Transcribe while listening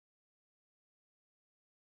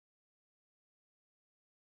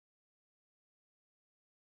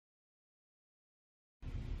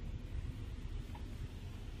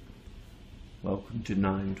Welcome to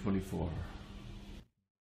 924.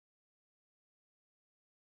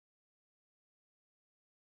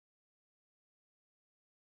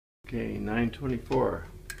 Okay, 924.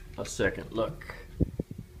 A second look.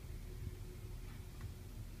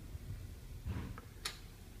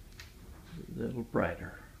 A little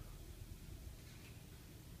brighter.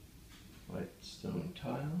 White stone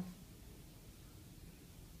tile.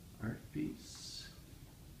 Art piece.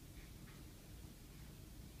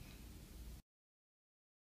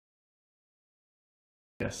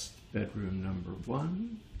 Guest bedroom number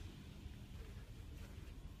 1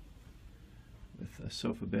 with a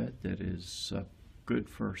sofa bed that is good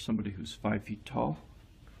for somebody who's 5 feet tall.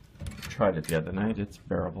 I tried it the other night. It's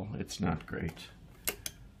bearable. It's not great.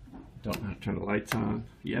 Don't know how to turn the lights on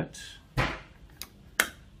yet,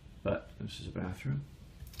 but this is a bathroom.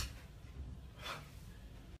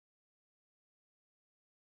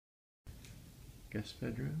 Guest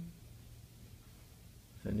bedroom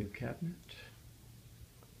with a new cabinet.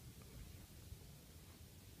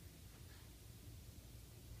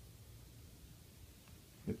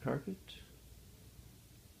 New carpet.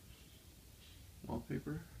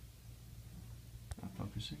 Wallpaper. Not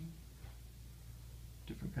focusing.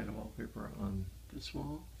 Different kind of wallpaper on this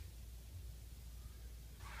wall.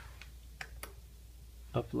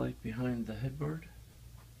 Uplight behind the headboard.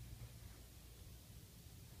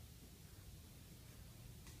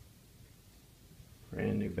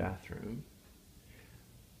 Brand new bathroom.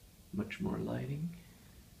 Much more lighting.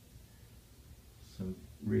 Some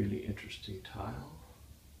really interesting tile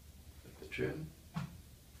with the trim.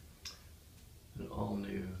 An all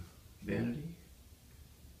new vanity.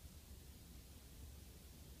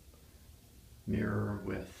 Mirror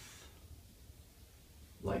with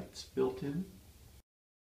lights built in.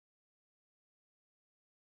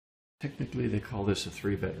 Technically they call this a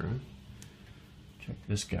 3-bedroom. Check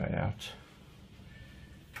this guy out.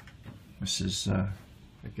 This is, I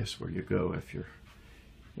guess, where you go if you're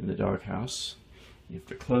in the doghouse. You have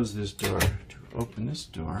to close this door to open this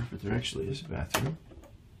door, but there actually is a bathroom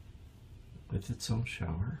with its own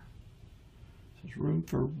shower. There's room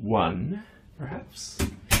for 1, perhaps.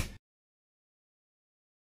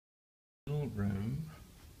 Little room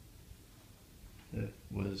that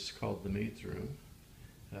was called the maid's room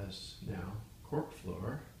has now cork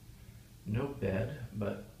floor, no bed,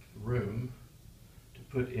 but room to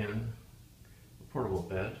put in a portable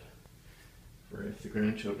bed for if the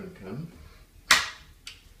grandchildren come.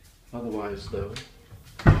 Otherwise, though,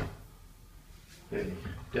 a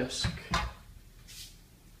desk,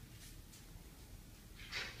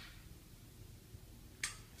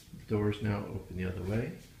 doors now open the other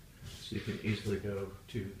way, so you can easily go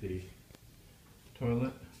to the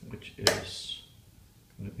toilet, which is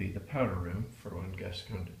going to be the powder room for when guests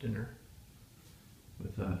come to dinner,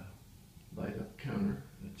 with a light up counter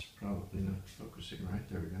that's probably not focusing right.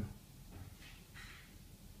 There we go.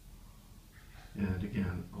 And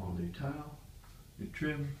again, all new tile, new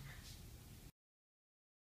trim.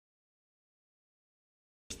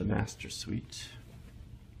 The master suite.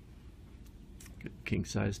 Good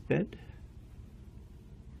king-size bed.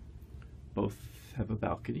 Both have a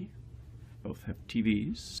balcony. Both have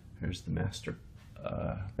TVs. There's the master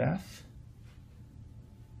bath.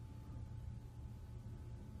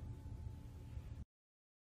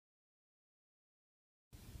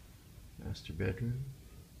 Master bedroom.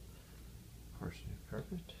 Of course, new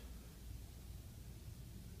carpet.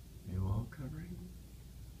 New wall covering.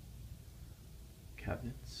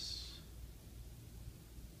 Cabinets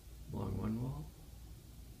along one wall.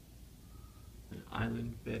 An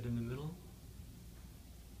island bed in the middle.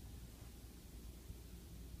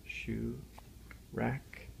 Shoe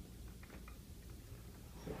rack.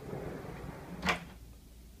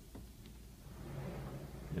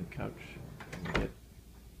 And couch bed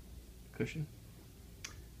cushion.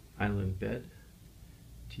 Island bed.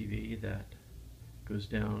 TV that goes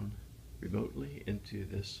down remotely into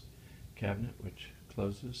this cabinet, which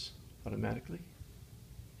closes automatically.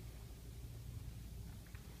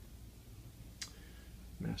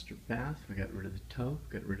 Master bath. We got rid of the tub,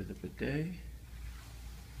 got rid of the bidet.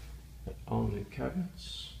 Got all new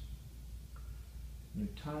cabinets, new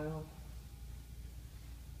tile,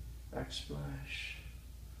 backsplash,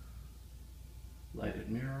 lighted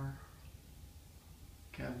mirror,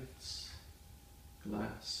 cabinets,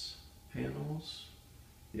 glass panels,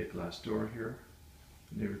 be a glass door here.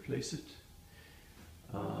 They replace it.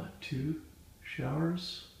 2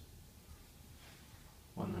 showers,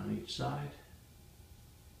 1 on each side.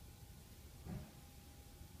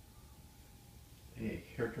 A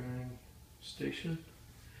hair drying station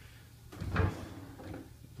with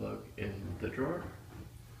plug in the drawer.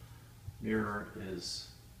 Mirror is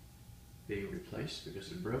being replaced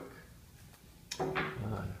because it broke.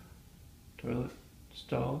 Toilet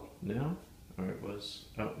stall now, or it was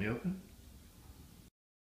out in the open.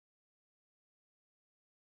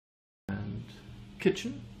 And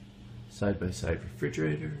kitchen, side-by-side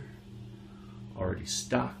refrigerator, already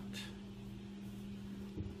stocked.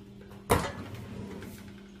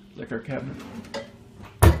 Liquor cabinet.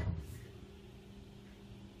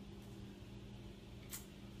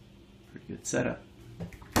 Pretty good setup.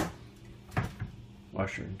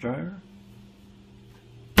 Washer and dryer.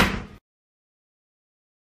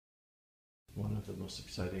 One of the most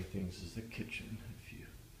exciting things is the kitchen. If you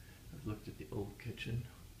have looked at the old kitchen,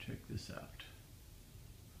 check this out.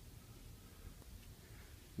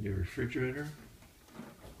 New refrigerator.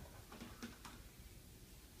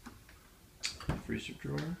 Freezer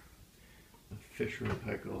drawer. A Fisher &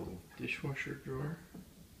 Paykel dishwasher drawer.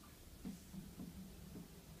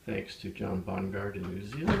 Thanks to John Bongard in New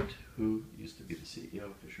Zealand, who used to be the CEO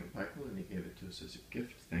of Fisher & Paykel, and he gave it to us as a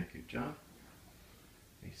gift. Thank you, John.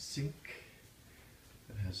 A sink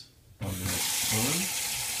that has on and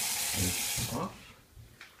off.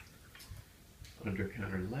 Under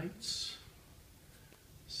counter lights.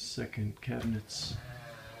 Second cabinet's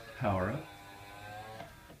power up.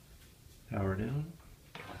 Power down.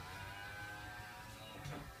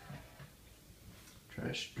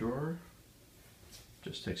 Trash drawer.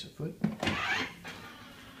 Just takes a foot.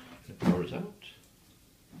 It pours out.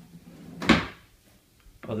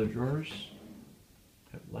 Other drawers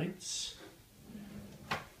have lights.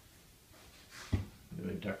 New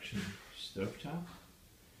induction stovetop.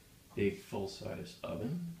 Big full-size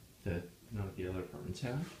oven that none of the other apartments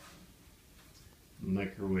have.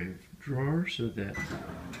 Microwave drawer so that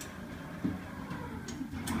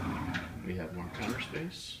we have more counter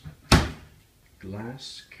space.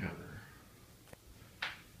 Glass counter,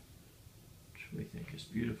 which we think is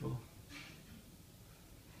beautiful.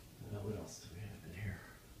 What else do we have in here?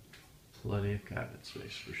 Plenty of cabinet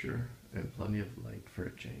space for sure, and plenty of light for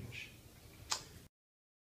a change.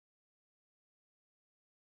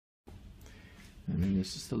 And then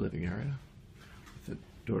this is the living area with the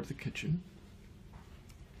door to the kitchen.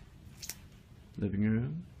 Living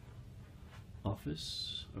room,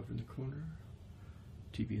 office over in the corner,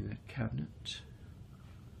 TV in that cabinet,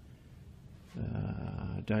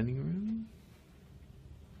 dining room,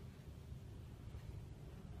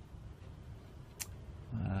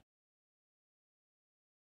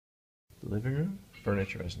 the living room.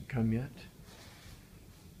 Furniture hasn't come yet,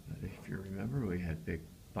 but if you remember, we had big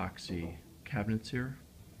boxy cabinets here,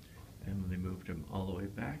 and they moved them all the way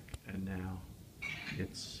back, and now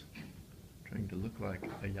it's trying to look like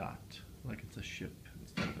a yacht, like it's a ship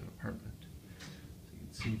instead of an apartment.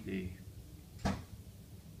 So you can see the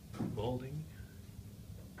molding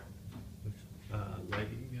with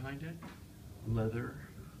lighting behind it, leather,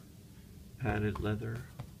 padded leather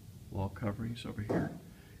wall coverings over here,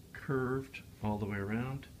 curved all the way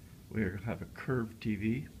around. We have a curved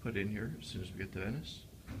TV put in here as soon as we get to Venice.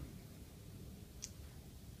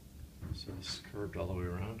 So this is curved all the way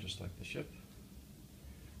around, just like the ship.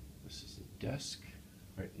 This is the desk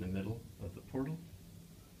right in the middle of the portal.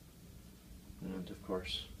 And of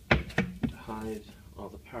course, to hide all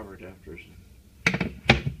the power adapters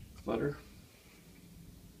and clutter.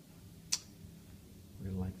 We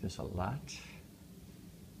like this a lot.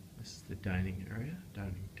 This is the dining area.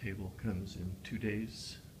 Dining table comes in 2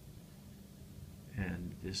 days.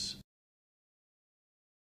 And this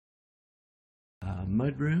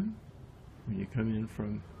mud room, when you come in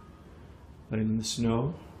from playing in the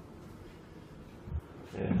snow.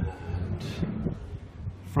 And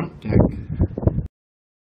front deck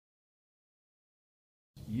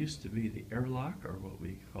used to be the airlock, or what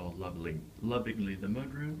we call lovingly the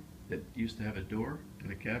mudroom, that used to have a door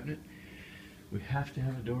and a cabinet. We have to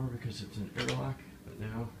have a door because it's an airlock, but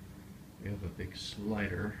now we have a big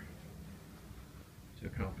slider to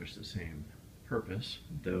accomplish the same purpose,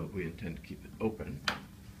 though we intend to keep it open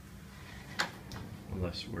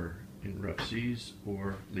unless we're in rough seas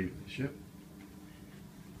or leaving the ship.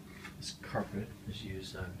 This carpet is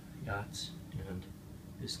used on yachts and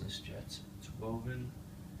business jets. It's woven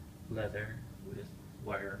leather with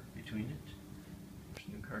wire between it. There's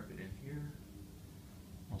new carpet in here.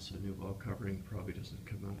 Also new wall covering, probably doesn't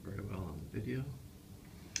come out very well on the video.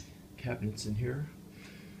 Cabinets in here.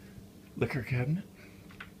 Liquor cabinet.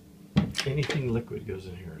 Anything liquid goes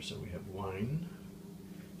in here. So we have wine.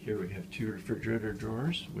 Here we have 2 refrigerator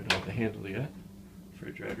drawers. We don't have the handle yet.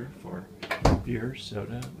 Refrigerator for beer,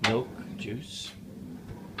 soda, milk, juice.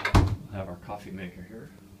 We'll have our coffee maker here.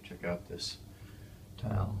 Check out this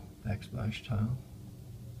tile, backsplash tile.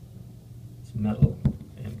 It's metal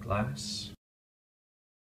and glass.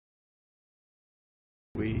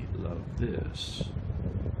 We love this.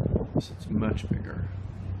 It's much bigger.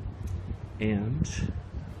 And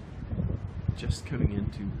just coming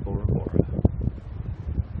into Bora Bora.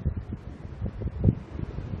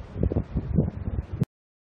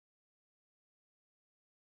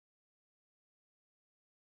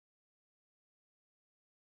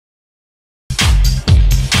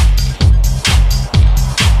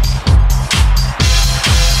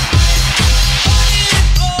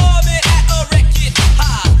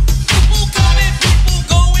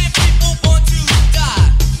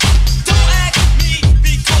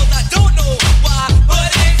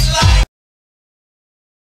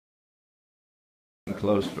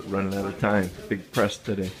 Close, but running out of time. Big press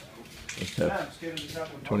today. Let's have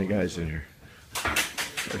 20 guys in here.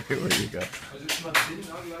 Okay, where do you go?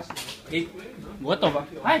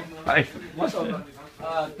 Hei. Hi.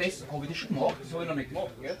 Taste, har vi det smak? Så er det ikke smak,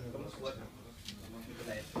 ja?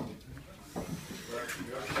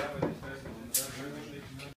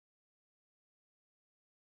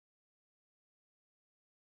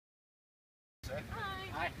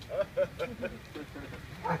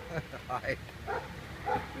 Hi.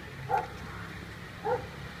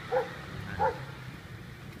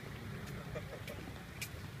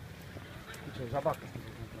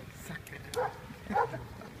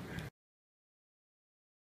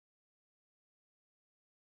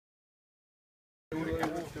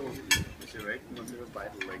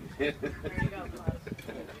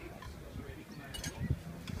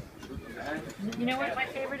 You know what my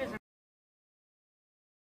favorite is?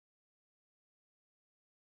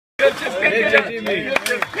 You have to pick it up. You have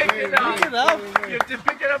to pick it up. You have to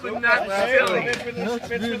pick it up and not spill it.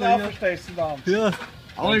 Ja.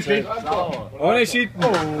 Ohne Schied. Ohne Schied.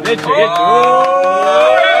 Nicht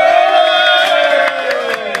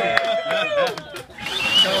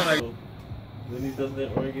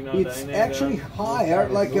It's actually higher,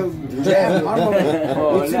 like a jam harmony.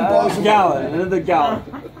 It's impossible. Gallon, another gallon.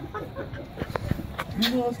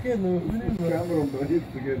 Nej,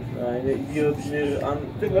 det görs nu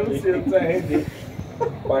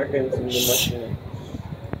Parken som the machine.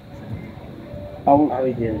 I'll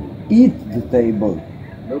eat the table.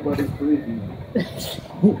 Nobody's breathing.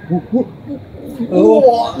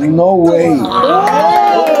 Oh, no way.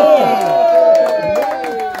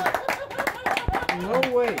 No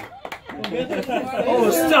way. Oh,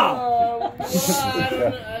 stop!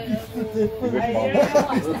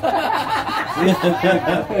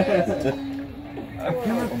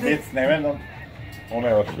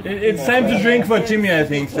 It's time to drink for Jimmy, I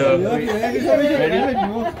think so.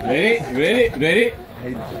 Ready?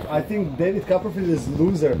 I think David Copperfield is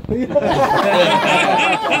loser.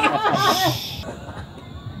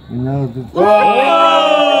 No.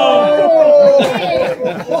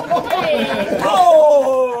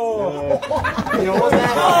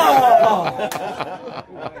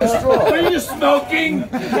 Are you smoking?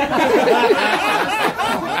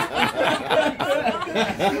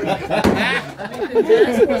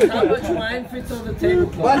 How much wine fits on the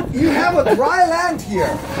tablecloth? But you have a dry land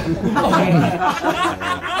here.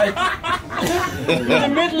 The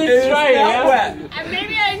middle is dry, yeah?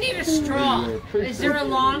 Maybe I need a straw. Is there a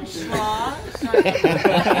long straw?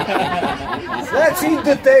 Let's eat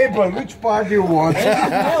the table. Which part do you want?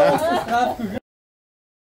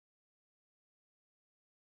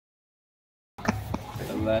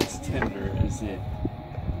 The last tender is it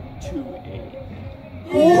 2-8.